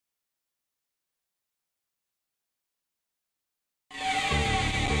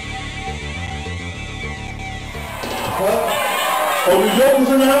Oh, New Yorkers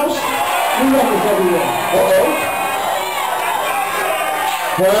in the house? New Yorkers everywhere. Uh-oh.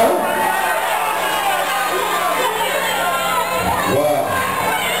 Huh? Wow.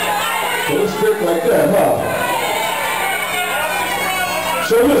 So it's thick like that, huh?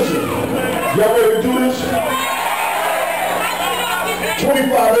 So listen, y'all ready to do this?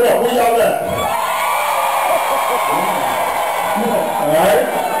 25 and up, where y'all at? Alright?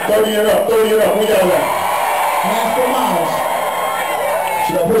 30 and up, where y'all at? Half for miles.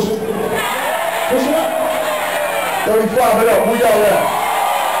 Should I push it? Push it up. 35 and up, where y'all at?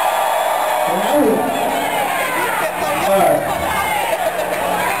 Alright.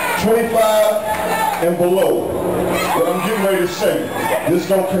 25 and below. What I'm getting ready to say, this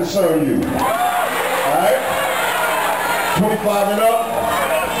don't concern you. Alright? 25 and up,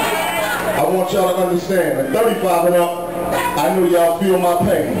 I want y'all to understand. At 35 and up, I know y'all feel my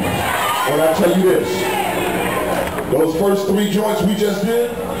pain when I tell you this. Those first 3 joints we just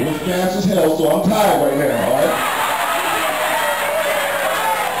did was fast as hell, so I'm tired right now, alright?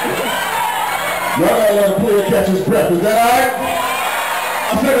 Y'all gotta let a player catch his breath. Is that alright?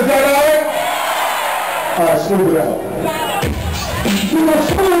 I said, is that alright? Alright, smooth it out. You must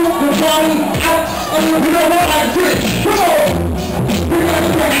smooth the body out, and you know what I did. Come on! We gotta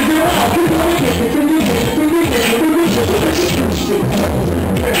make it out.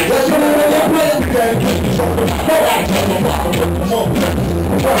 Let's go to that play.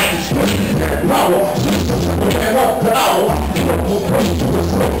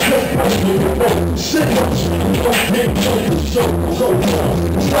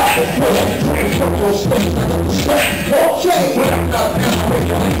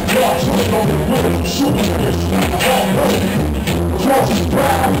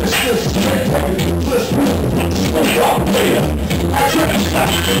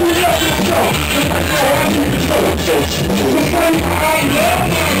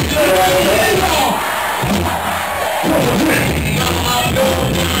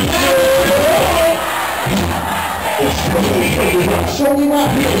 Show me my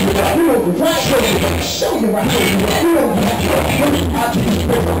heel, you know the right. Show me my heel, you know the right. I do this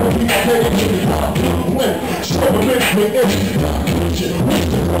paper, when we are ready to be when show me everything.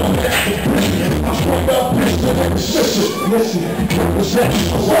 I'm straight up, listen,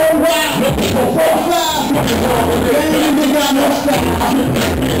 so wild, so fly, ain't got no style.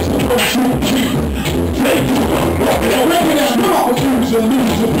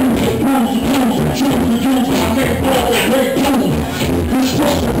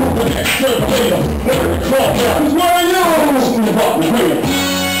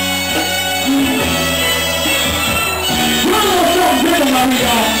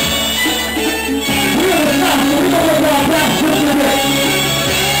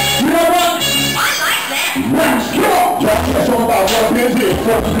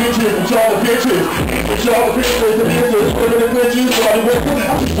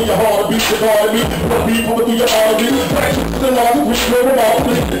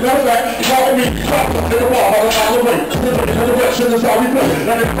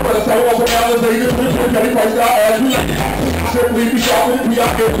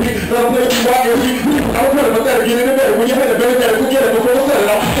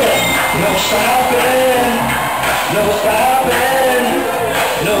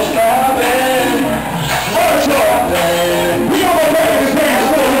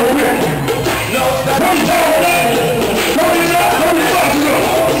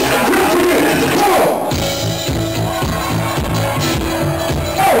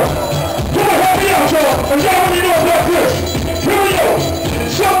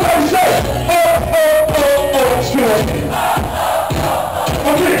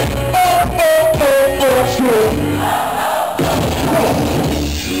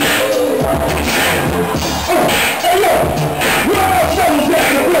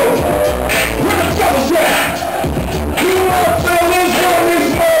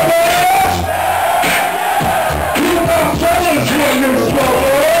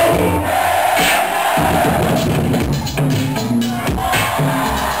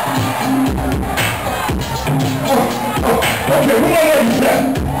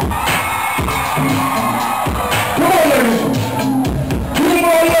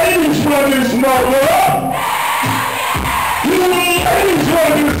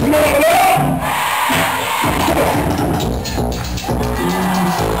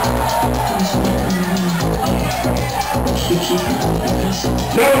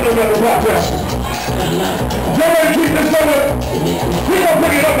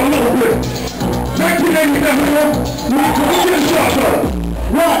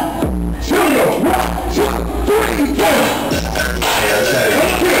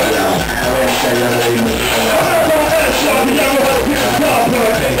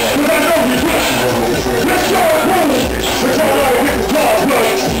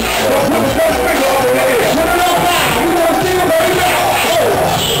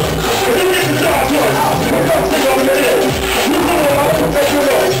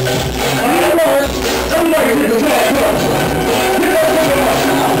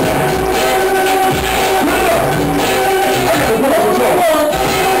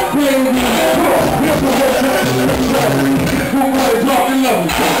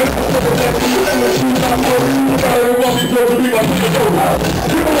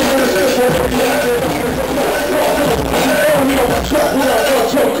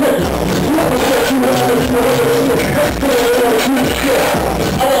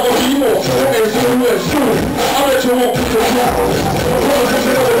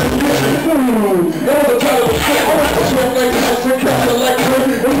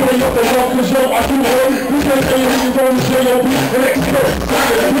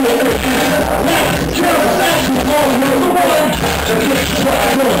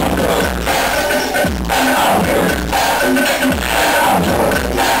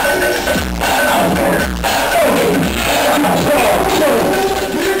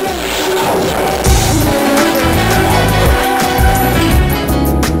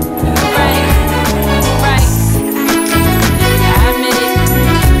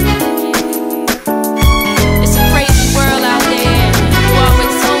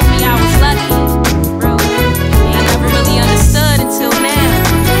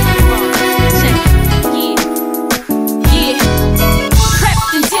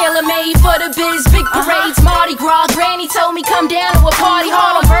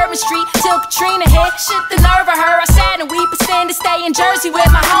 Shit, the nerve of her. I sat and weep and spend a stay in Jersey with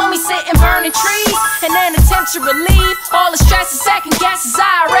my homies sitting burning trees. And then attempt to relieve all the stress and second guesses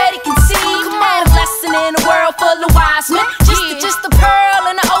I